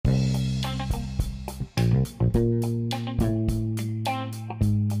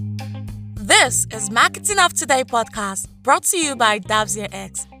This is Marketing of Today podcast brought to you by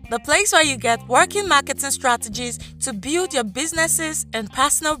DavsierX, the place where you get working marketing strategies to build your businesses and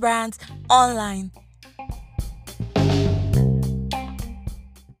personal brands online.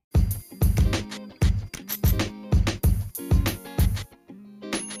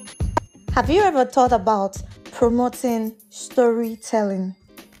 Have you ever thought about promoting storytelling?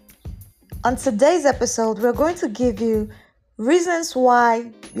 On today's episode, we're going to give you reasons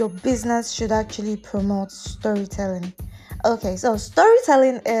why your business should actually promote storytelling. Okay, so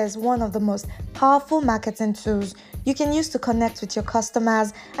storytelling is one of the most powerful marketing tools you can use to connect with your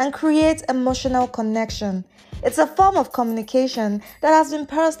customers and create emotional connection. It's a form of communication that has been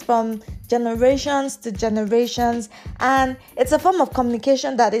passed from generations to generations, and it's a form of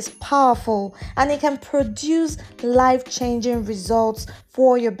communication that is powerful and it can produce life-changing results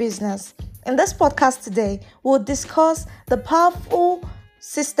for your business. In this podcast today, we'll discuss the powerful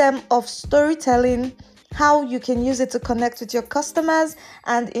system of storytelling, how you can use it to connect with your customers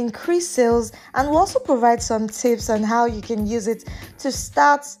and increase sales, and we'll also provide some tips on how you can use it to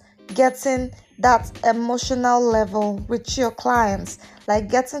start getting that emotional level with your clients,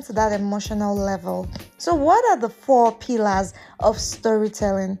 like getting to that emotional level. So what are the 4 pillars of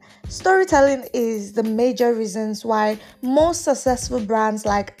storytelling? Storytelling is the major reasons why most successful brands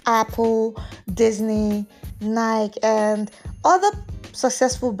like Apple, Disney, Nike, and other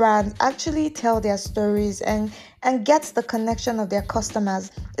successful brands actually tell their stories and get the connection of their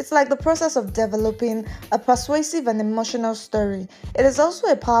customers. It's like the process of developing a persuasive and emotional story. It is also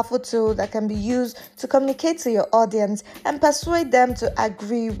a powerful tool that can be used to communicate to your audience and persuade them to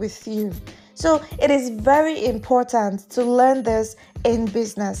agree with you. So it is very important to learn this in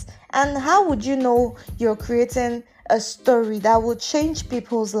business. And how would you know you're creating a story that will change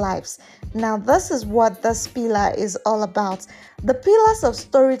people's lives? Now, this is what this pillar is all about. The pillars of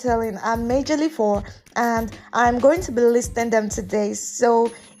storytelling are majorly 4, and I'm going to be listing them today.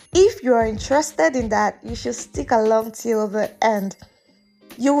 So if you are interested in that, you should stick along till the end.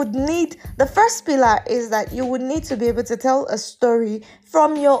 You would need, the first pillar is that you would need to be able to tell a story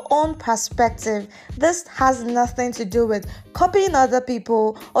from your own perspective. This has nothing to do with copying other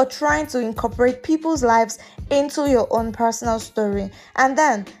people or trying to incorporate people's lives into your own personal story. And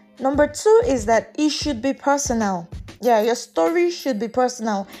then number 2 is that it should be personal. Your story should be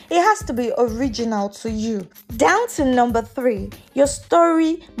personal. It has to be original to you. Down to number 3, your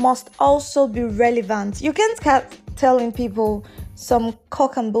story must also be relevant. You can't keep telling people some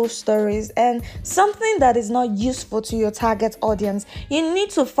cock and bull stories and something that is not useful to your target audience. You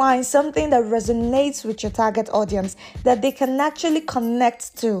need to find something that resonates with your target audience, that they can actually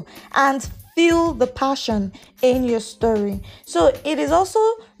connect to and feel the passion in your story. So it is also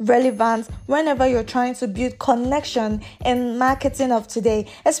relevant whenever you're trying to build connection in marketing of today,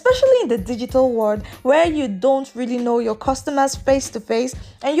 especially in the digital world where you don't really know your customers face to face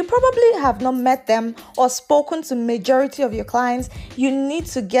and you probably have not met them or spoken to majority of your clients. You need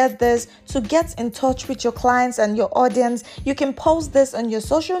to get this to get in touch with your clients and your audience. You can post this on your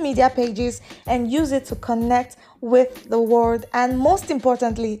social media pages and use it to connect with the world and most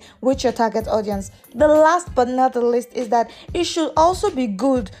importantly with your target audience. The last but not the least is that it should also be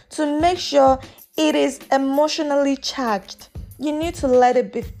good to make sure it is emotionally charged. You need to let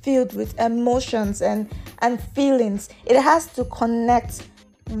it be filled with emotions and feelings. It has to connect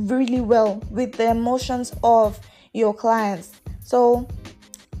really well with the emotions of your clients. So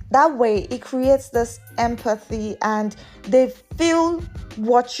that way it creates this empathy and they feel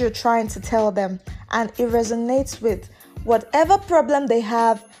what you're trying to tell them and it resonates with whatever problem they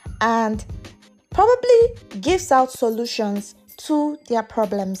have and probably gives out solutions to their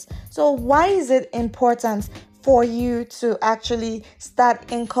problems. So why is it important for you to actually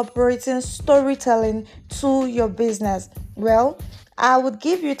start incorporating storytelling to your business? Well, I would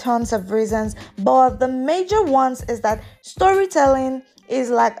give you tons of reasons, but the major ones is that storytelling is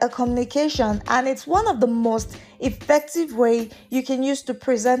like a communication and it's one of the most effective way you can use to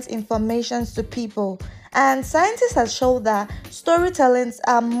present information to people. And scientists have shown that storytellings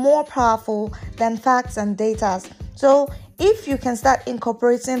are more powerful than facts and data. So if you can start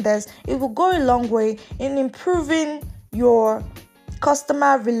incorporating this, it will go a long way in improving your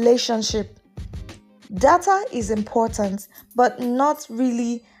customer relationship. Data is important, but not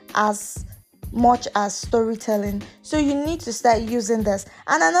really as much as storytelling. So you need to start using this.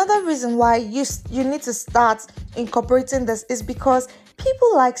 And another reason why you need to start incorporating this is because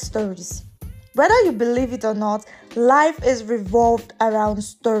people like stories. Whether you believe it or not, life is revolved around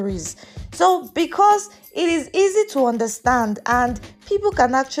stories. So, because it is easy to understand and people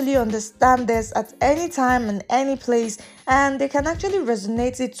can actually understand this at any time and any place, and they can actually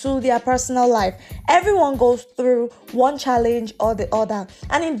resonate it to their personal life. Everyone goes through one challenge or the other,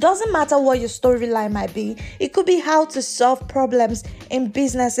 and it doesn't matter what your storyline might be. It could be how to solve problems in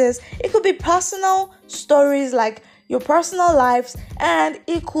businesses, it could be personal stories like your personal lives, and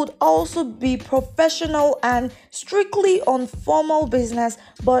it could also be professional and strictly on formal business,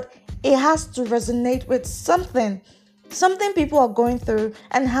 but it has to resonate with something people are going through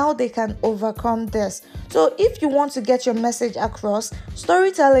and how they can overcome this. So if you want to get your message across,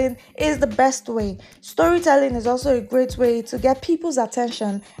 storytelling is the best way. Storytelling is also a great way to get people's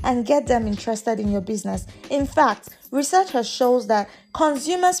attention and get them interested in your business. In fact, research has shown that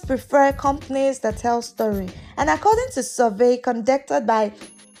consumers prefer companies that tell story. And according to survey conducted by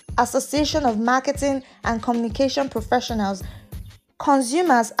Association of Marketing and Communication Professionals,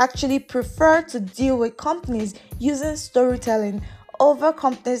 consumers actually prefer to deal with companies using storytelling over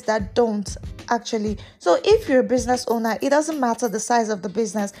companies that don't actually. So if you're a business owner, it doesn't matter the size of the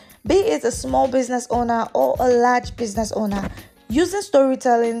business, be it a small business owner or a large business owner, using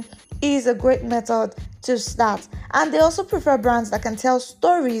storytelling is a great method to start. And they also prefer brands that can tell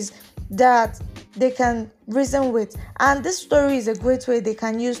stories that they can reason with. And this story is a great way they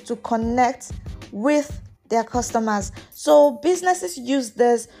can use to connect with their customers. So businesses use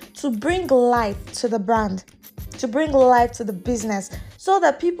this to bring life to the brand, to bring life to the business, so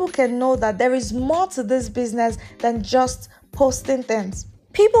that people can know that there is more to this business than just posting things.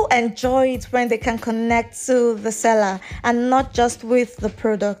 People enjoy it when they can connect to the seller and not just with the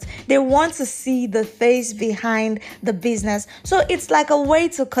product. They want to see the face behind the business. So it's like a way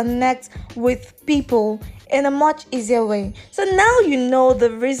to connect with people in a much easier way. So now you know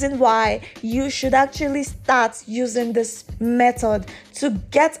the reason why you should actually start using this method to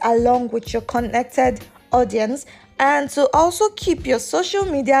get along with your connected audience, and to also keep your social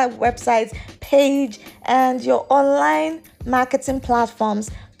media website page and your online marketing platforms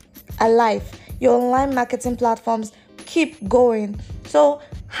alive. Your online marketing platforms keep going. So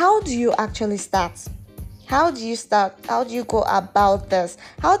how do you actually start? How do you start? How do you go about this?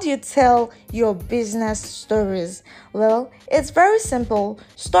 How do you tell your business stories? Well, it's very simple.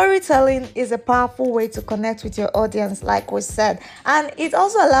 Storytelling is a powerful way to connect with your audience, like we said, and it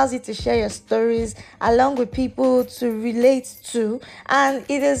also allows you to share your stories along with people to relate to. And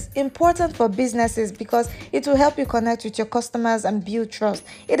it is important for businesses because it will help you connect with your customers and build trust.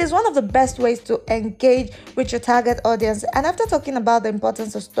 It is one of the best ways to engage with your target audience. And after talking about the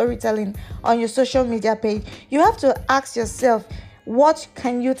importance of storytelling on your social media page, you have to ask yourself, what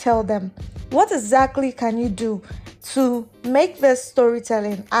can you tell them? What exactly can you do to make this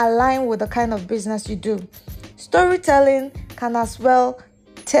storytelling align with the kind of business you do? Storytelling can as well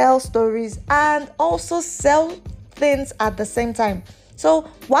tell stories and also sell things at the same time. So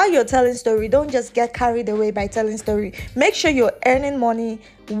while you're telling story, don't just get carried away by telling story. Make sure you're earning money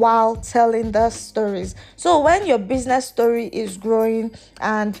while telling the stories. So when your business story is growing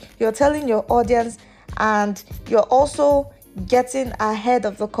and you're telling your audience and you're also getting ahead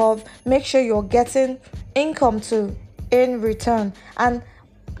of the curve, make sure you're getting income too in return. And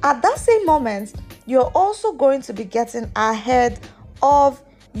at that same moment, you're also going to be getting ahead of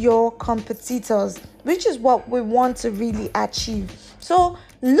your competitors, which is what we want to really achieve. So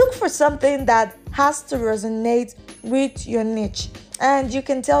look for something that has to resonate with your niche, and you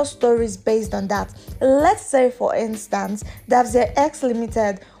can tell stories based on that. Let's say, for instance, Davzia X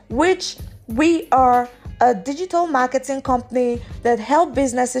Limited, which we are a digital marketing company that help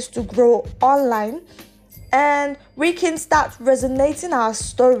businesses to grow online, and we can start resonating our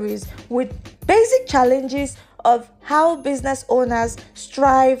stories with basic challenges of how business owners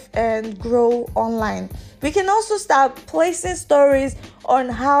strive and grow online. We can also start placing stories on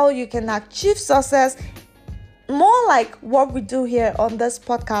how you can achieve success, more like what we do here on this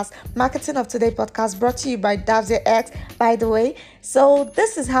podcast, Marketing of Today podcast, brought to you by Davzia X, by the way. So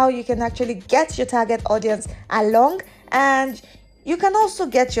this is how you can actually get your target audience along, and you can also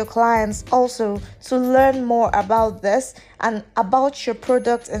get your clients also to learn more about this and about your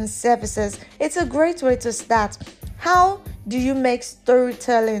products and services. It's a great way to start. How do you make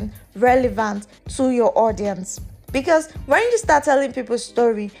storytelling relevant to your audience? Because when you start telling people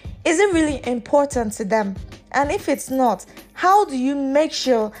story, is it really important to them? And if it's not, how do you make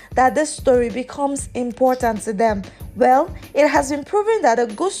sure that this story becomes important to them? Well, it has been proven that a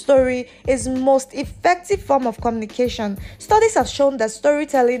good story is most effective form of communication. Studies have shown that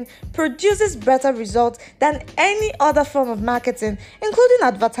storytelling produces better results than any other form of marketing, including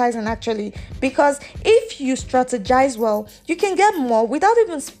advertising actually, because if you strategize well, you can get more without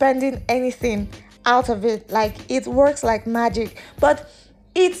even spending anything out of it. Like, it works like magic. But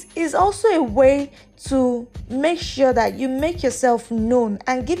it is also a way to make sure that you make yourself known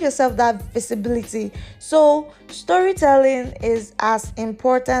and give yourself that visibility. So storytelling is as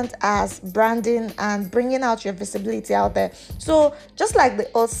important as branding and bringing out your visibility out there. So just like the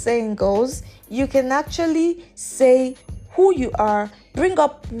old saying goes, you can actually say who you are, bring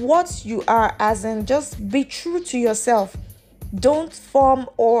up what you are, as in just be true to yourself. Don't form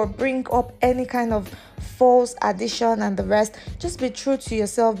or bring up any kind of false addition and the rest. Just be true to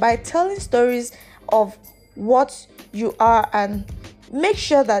yourself by telling stories of what you are and make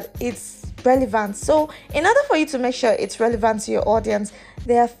sure that it's relevant. So in order for you to make sure it's relevant to your audience,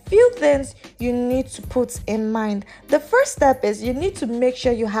 there are few things you need to put in mind. The first step is you need to make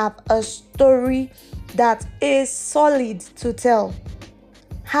sure you have a story that is solid to tell.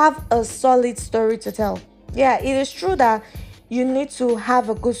 Have a solid story to tell. Yeah, it is true that you need to have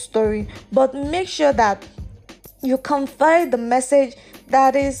a good story, but make sure that you convey the message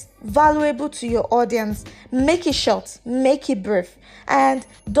that is valuable to your audience. Make it short, make it brief, and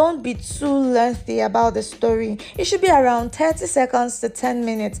don't be too lengthy about the story. It should be around 30 seconds to 10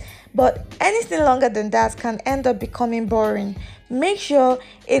 minutes, but anything longer than that can end up becoming boring. Make sure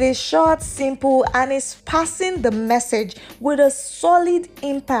it is short, simple, and is passing the message with a solid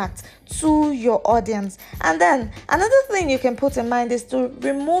impact to your audience. And then another thing you can put in mind is to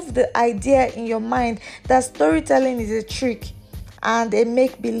remove the idea in your mind that storytelling is a trick and a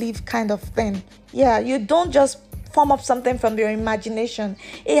make-believe kind of thing. Yeah, you don't just form up something from your imagination.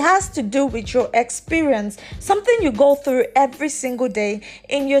 It has to do with your experience, something you go through every single day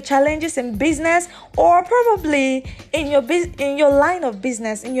in your challenges in business, or probably in your line of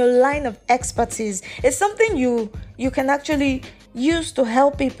business, in your line of expertise. It's something you can actually use to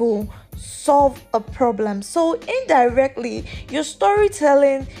help people solve a problem. So indirectly, your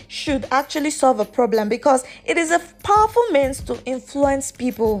storytelling should actually solve a problem because it is a powerful means to influence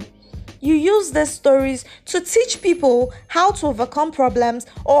people. You use these stories to teach people how to overcome problems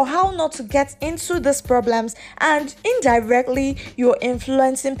or how not to get into these problems, and indirectly you're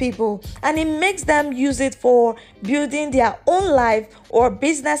influencing people, and it makes them use it for building their own life or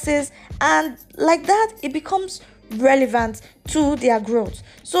businesses, and like that it becomes relevant to their growth.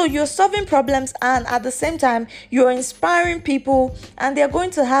 So you're solving problems and at the same time you're inspiring people, and they're going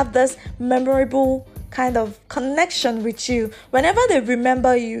to have this memorable kind of connection with you. Whenever they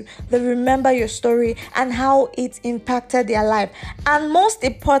remember you, they remember your story and how it impacted their life. And most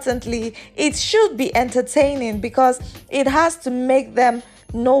importantly, it should be entertaining because it has to make them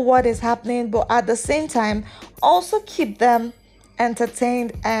know what is happening, but at the same time also keep them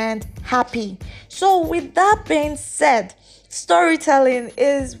entertained and happy. So with that being said, storytelling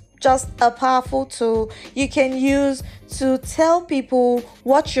is just a powerful tool you can use to tell people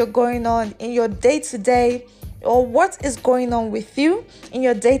what you're going on in your day-to-day, or what is going on with you in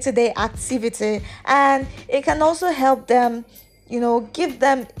your day-to-day activity. And it can also help them, give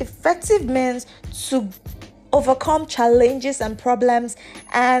them effective means to overcome challenges and problems,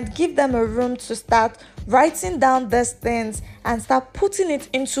 and give them a room to start writing down these things and start putting it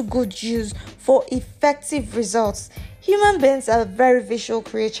into good use for effective results. Human beings are very visual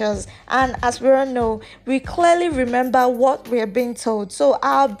creatures, and as we all know, we clearly remember what we are being told. So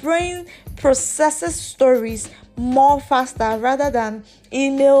our brain processes stories more faster rather than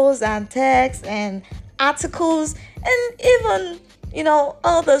emails and texts and articles, and even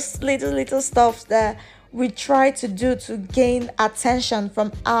all those little stuff that we try to do to gain attention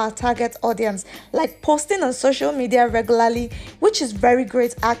from our target audience, like posting on social media regularly, which is very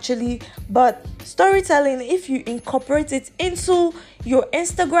great actually. But storytelling, if you incorporate it into your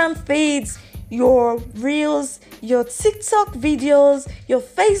Instagram feeds, your reels, your TikTok videos, your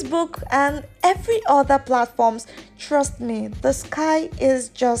Facebook, and every other platforms, trust me, the sky is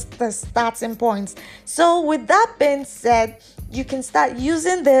just the starting point. So with that being said, you can start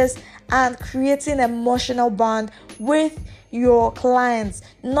using this and creating emotional bond with your clients,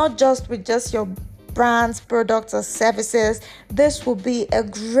 not just with just your brands, products, or services. This will be a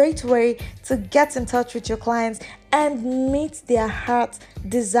great way to get in touch with your clients and meet their heart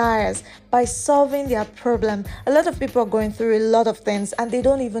desires by solving their problem. A lot of people are going through a lot of things and they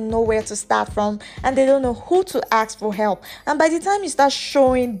don't even know where to start from, and they don't know who to ask for help. And by the time you start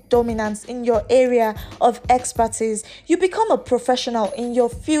showing dominance in your area of expertise, you become a professional in your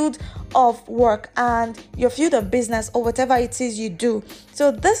field of work and your field of business or whatever it is you do.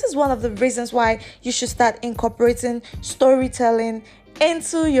 So this is one of the reasons why you should start incorporating storytelling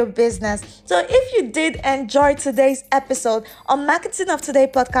into your business. So if you did enjoy today's episode on Marketing of Today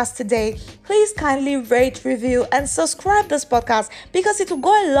podcast today, please kindly rate, review, and subscribe this podcast because it will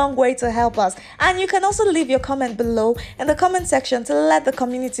go a long way to help us. And you can also leave your comment below in the comment section to let the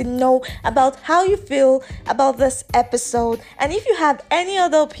community know about how you feel about this episode. And if you have any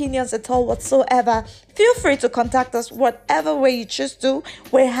other opinions at all whatsoever, feel free to contact us whatever way you choose to.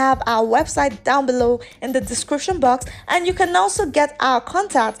 We have our website down below in the description box, and you can also get our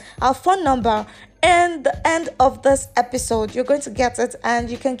contact, our phone number, and the end of this episode. You're going to get it, and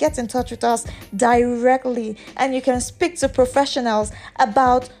you can get in touch with us directly, and you can speak to professionals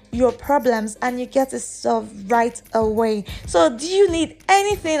about your problems, and you get it solved right away. So do you need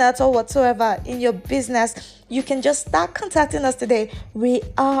anything at all whatsoever in your business? You can just start contacting us today. We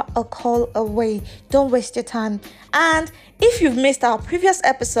are a call away. Don't waste your time. And if you've missed our previous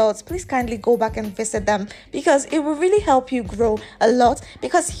episodes, please kindly go back and visit them because it will really help you grow a lot.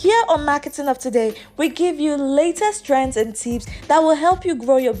 Because here on Marketing of Today, we give you latest trends and tips that will help you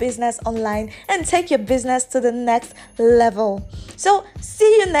grow your business online and take your business to the next level. So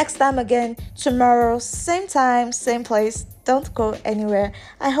see you next time again tomorrow, same time, same place. Don't go anywhere.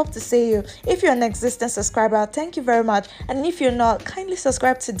 I hope to see you. If you're an existing subscriber, thank you very much. And if you're not, kindly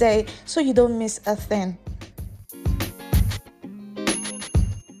subscribe today so you don't miss a thing.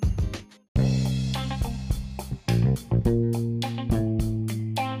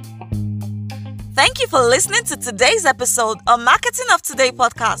 Thank you for listening to today's episode of Marketing of Today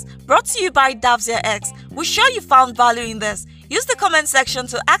podcast, brought to you by Davzia X. We're sure you found value in this. Use the comment section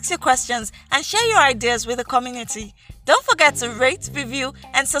to ask your questions and share your ideas with the community. Don't forget to rate, review,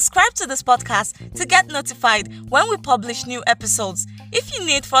 and subscribe to this podcast to get notified when we publish new episodes. If you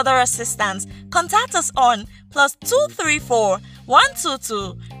need further assistance, contact us on +234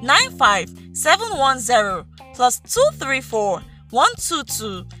 122 95 710 +234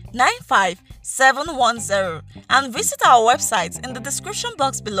 122 95 710, and visit our website in the description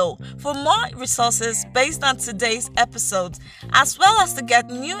box below for more resources based on today's episodes, as well as to get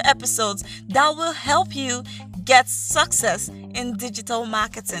new episodes that will help you get success in digital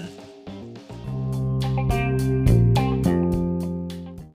marketing.